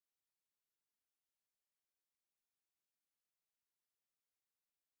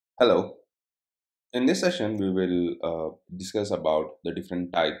Hello. In this session, we will discuss about the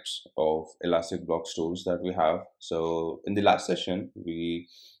different types of elastic block stores that we have. So, in the last session, we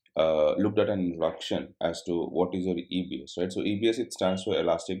looked at an introduction as to what is your EBS, right? So, EBS it stands for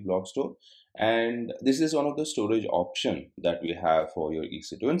Elastic Block Store, and this is one of the storage option that we have for your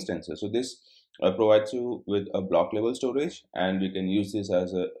EC2 instances. So, this provides you with a block level storage, and we can use this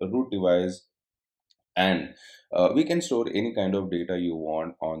as a root device and we can store any kind of data you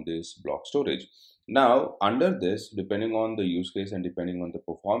want on this block storage. Now under this, depending on the use case and depending on the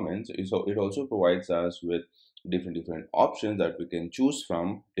performance, so it also provides us with different options that we can choose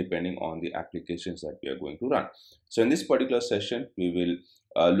from depending on the applications that we are going to run. So in this particular session we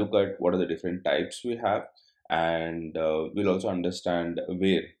will look at what are the different types we have, and we'll also understand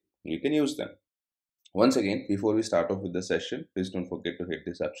where we can use them. Once again, before we start off with the session, please don't forget to hit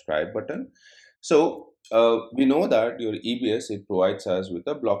the subscribe button. So we know that your EBS, it provides us with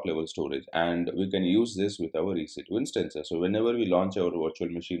a block level storage, and we can use this with our EC2 instances. So whenever we launch our virtual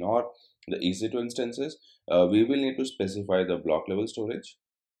machine or the EC2 instances, we will need to specify the block level storage,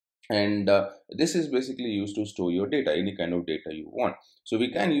 and this is basically used to store your data, any kind of data you want. So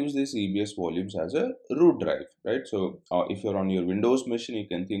we can use this EBS volumes as a root drive, right? So if you're on your Windows machine, you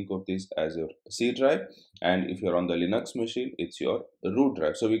can think of this as your C drive, and if you're on the Linux machine, it's your root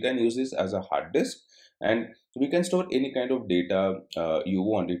drive. So we can use this as a hard disk, and we can store any kind of data you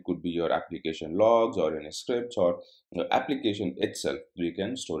want. It could be your application logs or any scripts or the application itself. We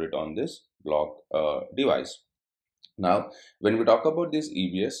can store it on this block device. Now, when we talk about this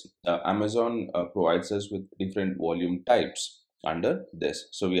EBS, Amazon provides us with different volume types under this.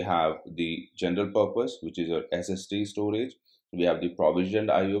 So we have the general purpose, which is your SSD storage. We have the provisioned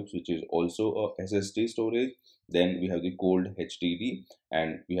IOPS, which is also a SSD storage. Then we have the cold HDD,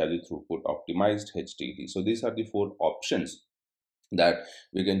 and we have the throughput optimized HDD. So these are the four options that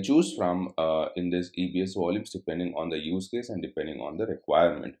we can choose from in this EBS volumes, depending on the use case and depending on the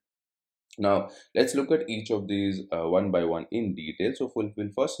requirement. Now, let's look at each of these one by one in detail. So, we'll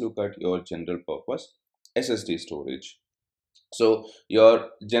first look at your general purpose SSD storage. So, your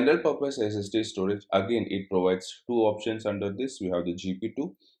general purpose SSD storage, again, it provides two options under this. We have the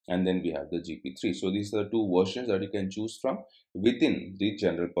GP2 and then we have the GP3. So, these are the two versions that you can choose from within the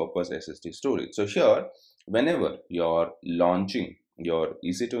general purpose SSD storage. So, here, whenever you're launching your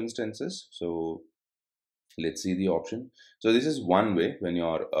EC2 instances, so let's see the option. So this is one way when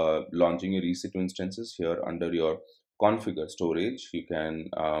you're launching your EC2 instances. Here under your configure storage, you can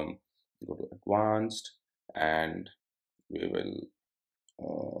go to advanced, and we will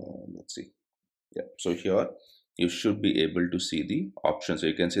let's see. Yeah, so here you should be able to see the options. So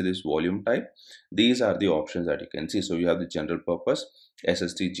you can see this volume type. These are the options that you can see. So you have the general purpose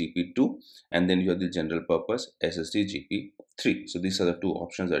SSD GP2, and then you have the general purpose SSD GP3. So these are the two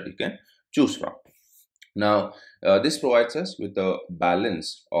options that you can choose from. Now, this provides us with a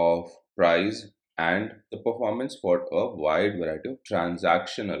balance of price and the performance for a wide variety of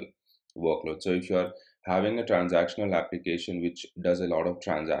transactional workloads. So, if you are having a transactional application which does a lot of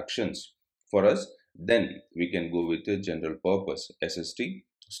transactions for us, then we can go with the general purpose SSD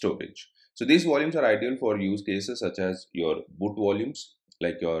storage. So, these volumes are ideal for use cases such as your boot volumes,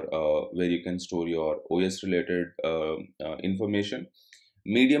 like your where you can store your OS related information,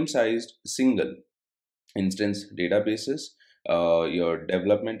 medium sized single instance databases, your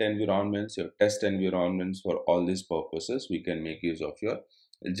development environments, your test environments. For all these purposes, we can make use of your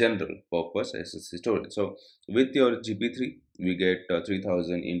general purpose SSD storage. So with your GP3, we get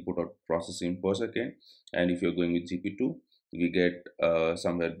 3000 input or processing per second, and if you're going with GP2, we get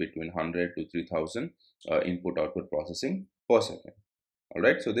somewhere between 100 to 3000 input output processing per second. All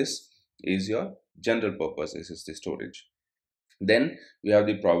right, so this is your general purpose SSD storage. Then we have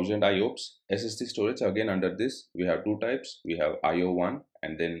the provisioned IOPS SSD storage. Again, under this, we have two types. We have IO1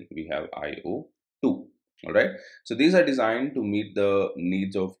 and then we have IO2. All right. So these are designed to meet the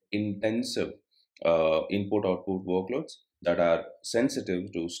needs of intensive input output workloads that are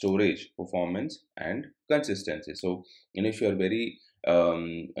sensitive to storage performance and consistency. So, if you're very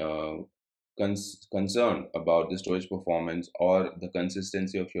concerned about the storage performance or the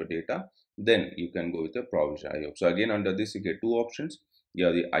consistency of your data, then you can go with the provision IO. So again, under this you get two options. You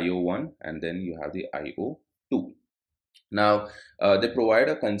have the IO1 and then you have the IO2. Now they provide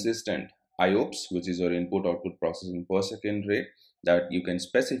a consistent IOPS, which is your input output processing per second rate, that you can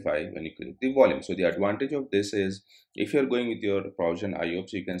specify when you create the volume. So the advantage of this is, if you're going with your provision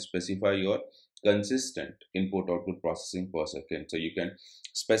IOPS, you can specify your consistent input output processing per second. So you can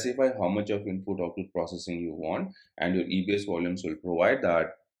specify how much of input output processing you want, and your EBS volumes will provide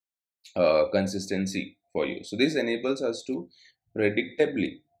that consistency for you. So this enables us to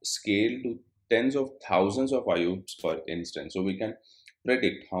predictably scale to tens of thousands of IOPS per instance. So we can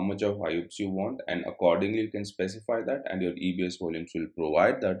predict how much of IOPS you want, and accordingly you can specify that, and your EBS volumes will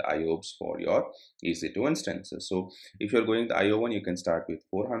provide that IOPS for your EC2 instances. So if you're going with IO1, you can start with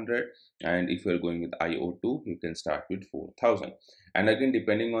 400, and if you're going with IO2, you can start with 4000. And again,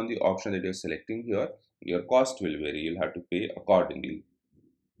 depending on the option that you're selecting here, your cost will vary. You'll have to pay accordingly.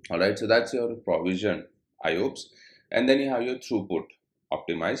 All right, so that's your provision IOPS, and then you have your throughput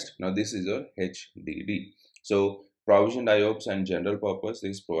optimized. Now this is your HDD. So provisioned IOPS and general purpose,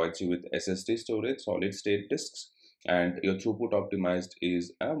 this provides you with SSD storage, solid state disks, and your throughput optimized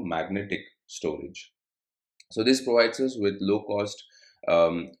is a magnetic storage. So this provides us with low cost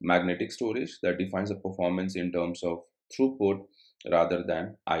magnetic storage that defines the performance in terms of throughput rather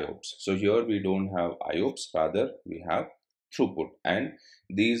than IOPS. So here we don't have IOPS, rather we have throughput, and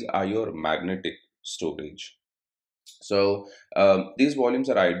these are your magnetic storage. So these volumes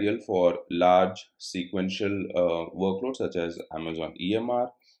are ideal for large sequential workloads such as Amazon EMR,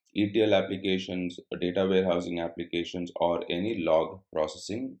 ETL applications, data warehousing applications, or any log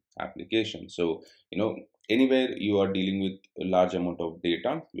processing application. So, anywhere you are dealing with a large amount of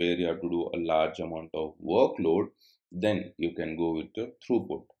data where you have to do a large amount of workload, then you can go with the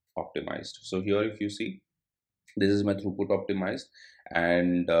throughput optimized. So here if you see, this is my throughput optimized,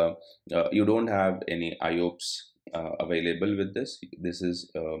 and you don't have any IOPS available with this. This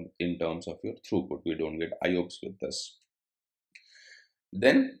is in terms of your throughput, we don't get IOPS with this.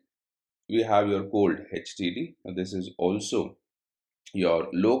 Then we have your cold HDD. This is also your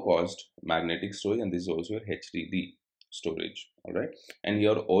low cost magnetic storage, and this is also your HDD storage. All right, and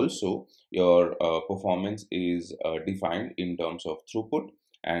here also your performance is defined in terms of throughput,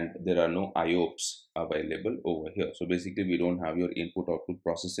 and there are no IOPS available over here. So basically we don't have your input output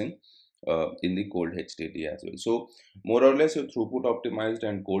processing in the cold HDD as well. So more or less your throughput optimized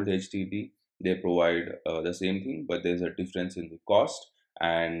and cold HDD, they provide the same thing, but there's a difference in the cost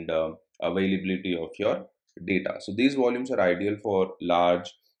and availability of your data. So these volumes are ideal for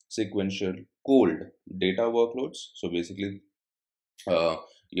large sequential cold data workloads. So basically uh,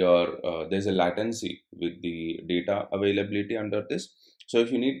 your there's a latency with the data availability under this. So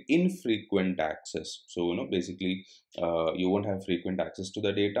if you need infrequent access, so basically you won't have frequent access to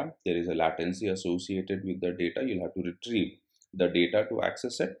the data. There is a latency associated with the data. You'll have to retrieve the data to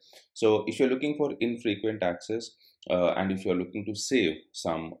access it. So if you're looking for infrequent access, and if you're looking to save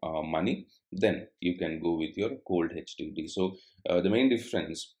some money, then you can go with your cold HDD. So the main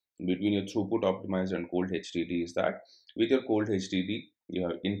difference between your throughput optimized and cold HDD is that with your cold HDD, you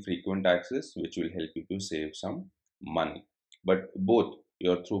have infrequent access, which will help you to save some money. But both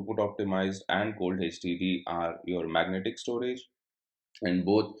your throughput optimized and cold HDD are your magnetic storage, and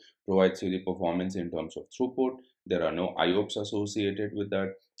both provides you the performance in terms of throughput. There are no IOPS associated with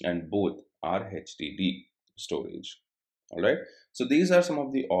that, and both are HDD storage. All right, so these are some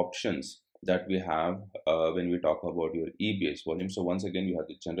of the options that we have when we talk about your EBS volume. So once again, you have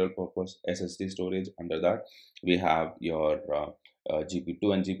the general purpose SSD storage. Under that we have your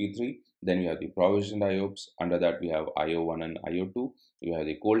GP2 and GP3. Then we have the provisioned IOPS. Under that we have IO1 and IO2. We have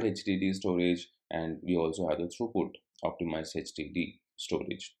the cold HDD storage, and we also have the throughput optimized HDD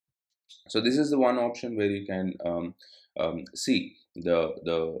storage. So this is the one option where you can see the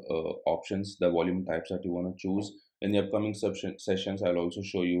options, the volume types that you want to choose. In the upcoming sessions, I'll also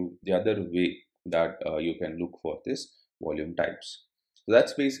show you the other way that you can look for this volume types. So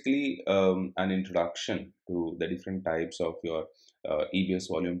that's basically an introduction to the different types of your EBS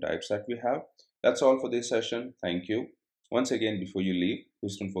volume types that we have. That's all for this session. Thank you. Once again, before you leave,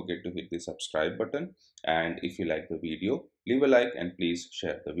 please don't forget to hit the subscribe button. And if you like the video, leave a like and please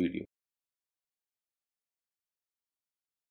share the video.